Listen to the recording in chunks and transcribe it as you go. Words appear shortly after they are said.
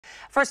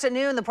First at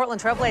noon, the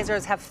Portland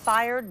Trailblazers have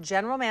fired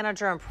general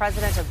manager and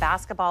president of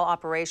basketball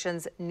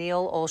operations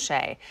Neil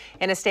Olshey.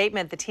 In a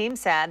statement, the team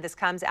said this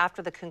comes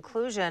after the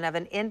conclusion of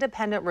an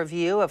independent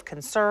review of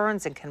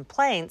concerns and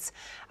complaints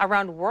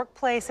around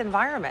workplace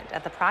environment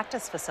at the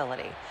practice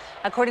facility.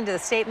 According to the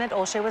statement,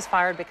 Olshey was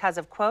fired because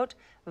of, quote,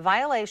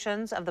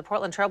 violations of the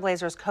Portland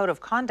Trailblazers Code of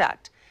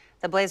Conduct.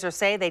 The Blazers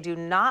say they do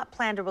not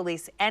plan to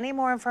release any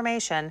more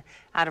information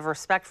out of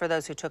respect for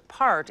those who took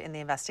part in the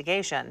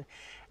investigation.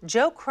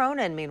 Joe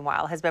Cronin,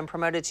 meanwhile, has been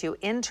promoted to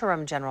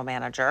interim general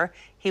manager.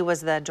 He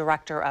was the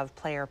director of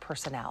player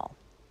personnel.